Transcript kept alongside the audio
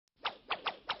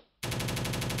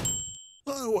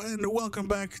Hello and welcome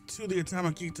back to the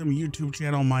Atomic Geekdom YouTube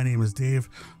channel. My name is Dave.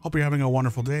 Hope you're having a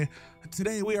wonderful day.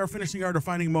 Today we are finishing our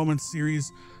Defining Moments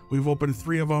series. We've opened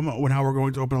 3 of them. Now we're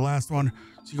going to open the last one.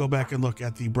 So you go back and look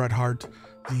at the Bret Hart,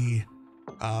 the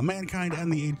Mankind,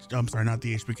 and the I'm sorry, not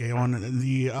the HBK one,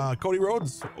 the Cody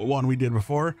Rhodes one we did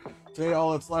before. Today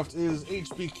all that's left is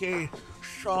HBK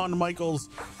Shawn Michaels,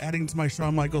 adding to my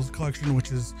Shawn Michaels collection,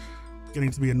 which is getting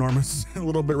to be enormous, a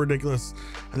little bit ridiculous.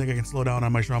 I think I can slow down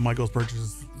on my Shawn Michaels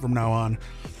purchases from now on,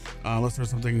 unless there's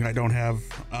something I don't have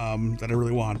that I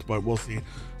really want, but we'll see.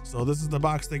 So this is the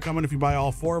box they come in if you buy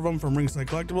all 4 of them from Ringside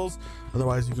Collectibles.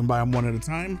 Otherwise you can buy them one at a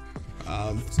time.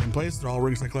 Same place, they're all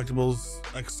Ringside Collectibles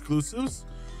exclusives.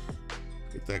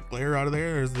 Get that glare out of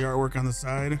there. There's the artwork on the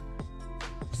side.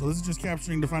 So this is just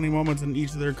capturing defining moments in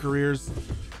each of their careers.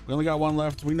 We only got one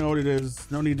left. We know what it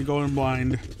is. No need to go in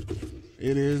blind.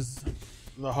 It is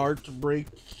the Heartbreak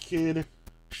Kid,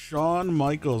 Shawn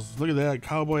Michaels. Look at that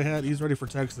cowboy hat. He's ready for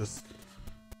Texas.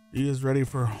 He is ready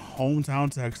for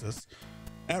hometown Texas.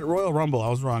 At Royal Rumble, I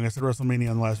was wrong. I said WrestleMania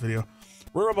in the last video.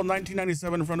 Royal Rumble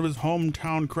 1997, in front of his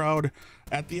hometown crowd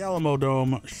at the Alamo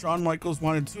Dome, Shawn Michaels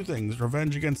wanted 2 things: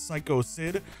 revenge against Psycho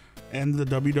Sid and the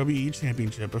WWE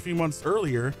Championship. A few months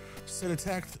earlier, Sid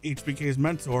attacked HBK's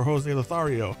mentor, Jose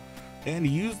Lothario, and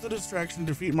used the distraction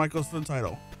to defeat Michaels for the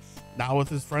title. Now with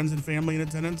his friends and family in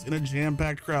attendance in a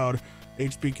jam-packed crowd,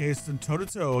 HBK stood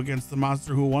toe-to-toe against the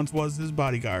monster who once was his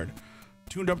bodyguard,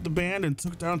 tuned up the band, and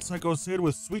took down Psycho Sid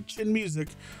with sweet chin music,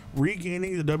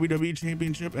 regaining the WWE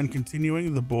Championship and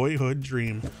continuing the boyhood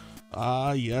dream.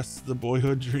 Ah, yes, the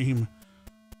boyhood dream.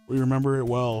 We remember it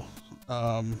well.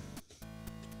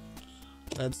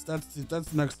 That's the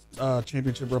next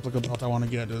championship replica belt I want to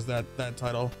get, is that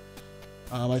title.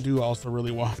 I do also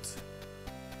really want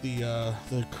the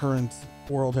current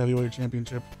World Heavyweight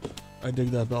Championship. I dig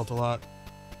that belt a lot.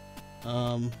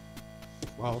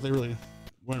 Wow, they really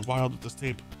went wild with this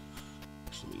tape.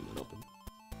 Actually, leave it open.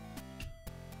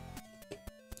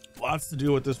 Lots to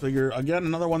do with this figure. Again,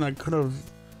 another one that could have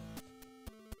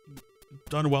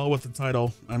done well with the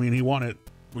title. I mean, he won it.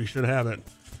 We should have it.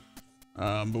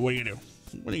 But what do you do?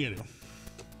 What are you gonna do?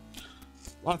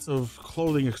 Lots of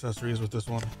clothing accessories with this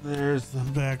one. There's the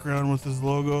background with his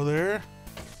logo there.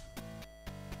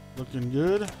 Looking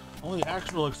good. Only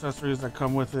actual accessories that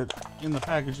come with it in the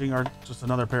packaging are just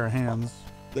another pair of hands.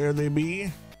 There they be.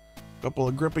 A couple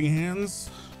of gripping hands.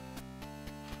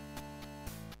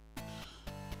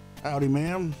 Howdy,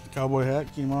 ma'am. Cowboy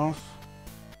hat came off.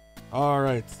 All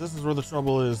right, this is where the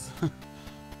trouble is. All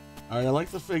right, I like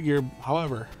the figure.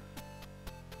 However,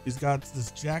 he's got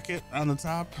this jacket on the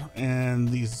top and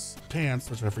these pants,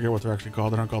 which I forget what they're actually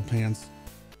called. They're not called pants.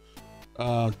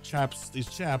 These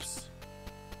chaps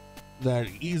that are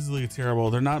easily tearable.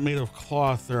 They're not made of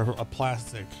cloth, they're a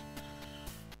plastic.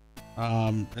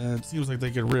 And it seems like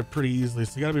they could rip pretty easily,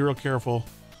 so you gotta be real careful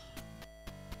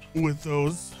with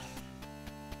those.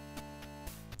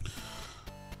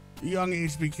 Young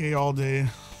HBK all day.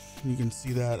 You can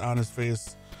see that on his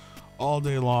face all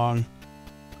day long.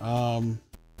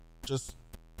 Just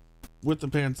with the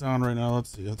pants on right now. Let's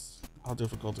see, how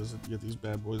difficult is it to get these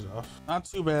bad boys off? Not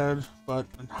too bad, but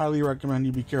I highly recommend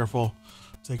you be careful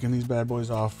taking these bad boys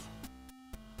off.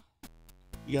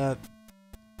 You got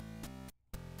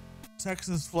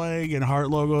Texas flag and heart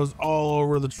logos all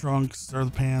over the trunks or the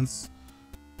pants.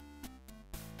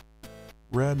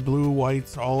 Red, blue,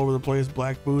 whites all over the place.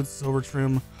 Black boots, silver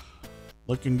trim,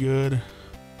 looking good.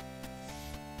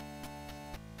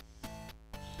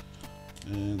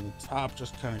 And the top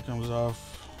just kind of comes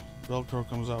off. Velcro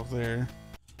comes off there,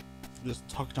 just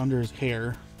tucked under his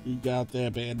hair. You got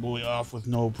that bad boy off with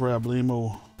no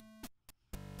problemo.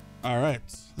 All right,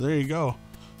 there you go.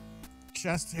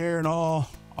 Chest hair and all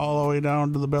the way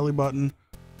down to the belly button.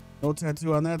 No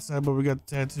tattoo on that side, but we got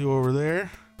the tattoo over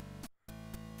there.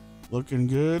 Looking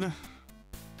good.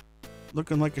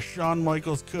 Looking like a Shawn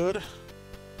Michaels could.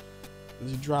 As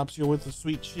he drops you with the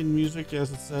sweet chin music,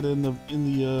 as it said in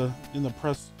the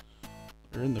press,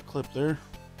 or in the clip there.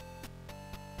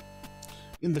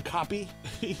 In the copy.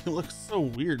 He looks so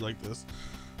weird like this.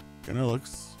 Kind of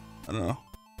looks, I don't know,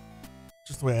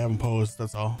 just the way I have him posed,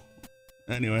 that's all.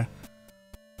 Anyway,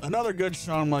 another good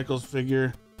Shawn Michaels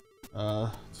figure.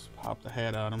 Let's pop the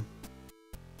hat on him.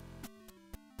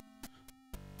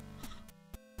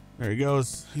 There he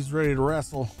goes. He's ready to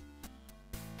wrestle.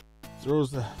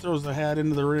 Throws the hat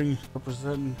into the ring,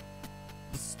 representing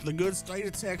the good state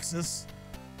of Texas.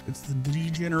 It's the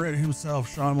degenerate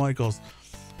himself, Shawn Michaels.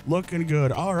 Looking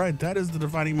good. All right, that is the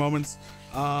defining moments.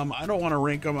 I don't want to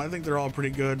rank them. I think they're all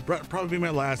pretty good. Probably be my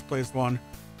last place one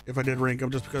if I did rank them,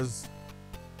 just because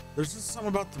There's just something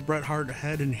about the Bret Hart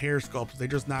head and hair sculpt they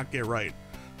just not get right.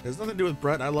 There's nothing to do with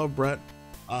Bret. I love Bret.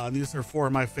 These are 4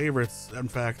 of my favorites, in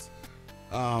fact.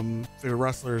 Favorite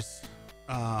wrestlers,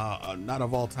 not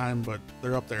of all time, but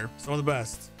they're up there. Some of the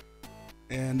best.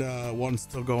 And one's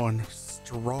still going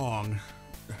strong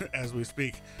as we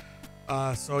speak.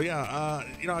 So yeah,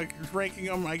 you know, ranking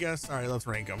them, I guess. All right, let's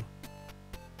rank them.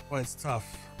 Boy, it's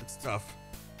tough. It's tough.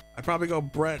 I'd probably go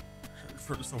Bret.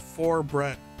 So 4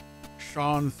 Bret,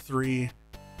 Shawn 3,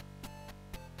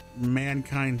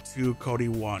 Mankind 2, Cody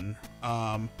 1.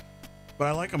 But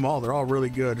I like them all. They're all really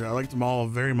good. I like them all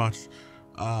very much.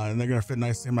 And they're gonna fit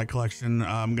nicely in my collection.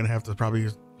 I'm gonna have to probably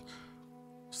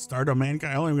start a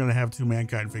Mankind. I only am gonna have 2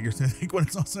 Mankind figures, I think, when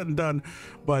it's all said and done.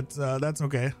 But that's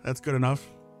okay. That's good enough.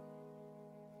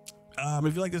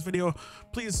 If you like this video,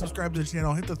 please subscribe to the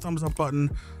channel, hit the thumbs up button,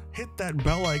 hit that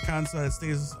bell icon so that it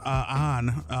stays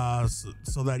on,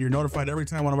 so that you're notified every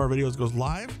time one of our videos goes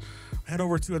live. Head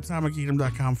over to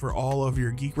atomicgeekdom.com for all of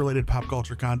your geek related pop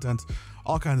culture content.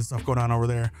 All kinds of stuff going on over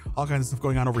there, all kinds of stuff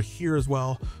going on over here as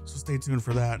well, so stay tuned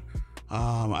for that.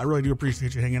 I really do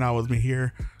appreciate you hanging out with me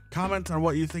here. Comment on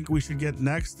what you think we should get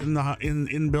next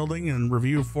in building and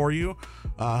review for you.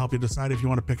 Help you decide if you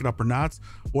want to pick it up or not.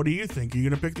 What do you think? Are you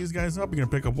gonna pick these guys up? You're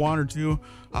gonna pick up 1 or 2? You're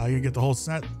gonna get the whole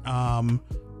set?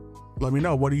 Let me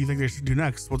know. What do you think they should do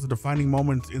next? What's a defining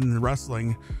moment in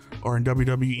wrestling or in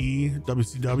WWE,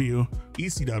 WCW,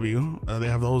 ECW? They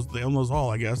have those. They own those all,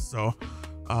 I guess. So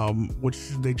which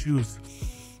should they choose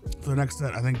for the next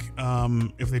set? I think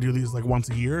if they do these like once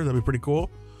a year, that'd be pretty cool.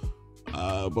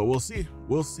 But we'll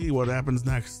see what happens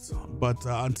next. But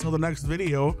until the next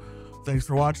video, thanks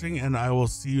for watching, and I will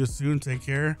see you soon. Take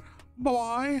care.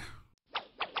 Bye.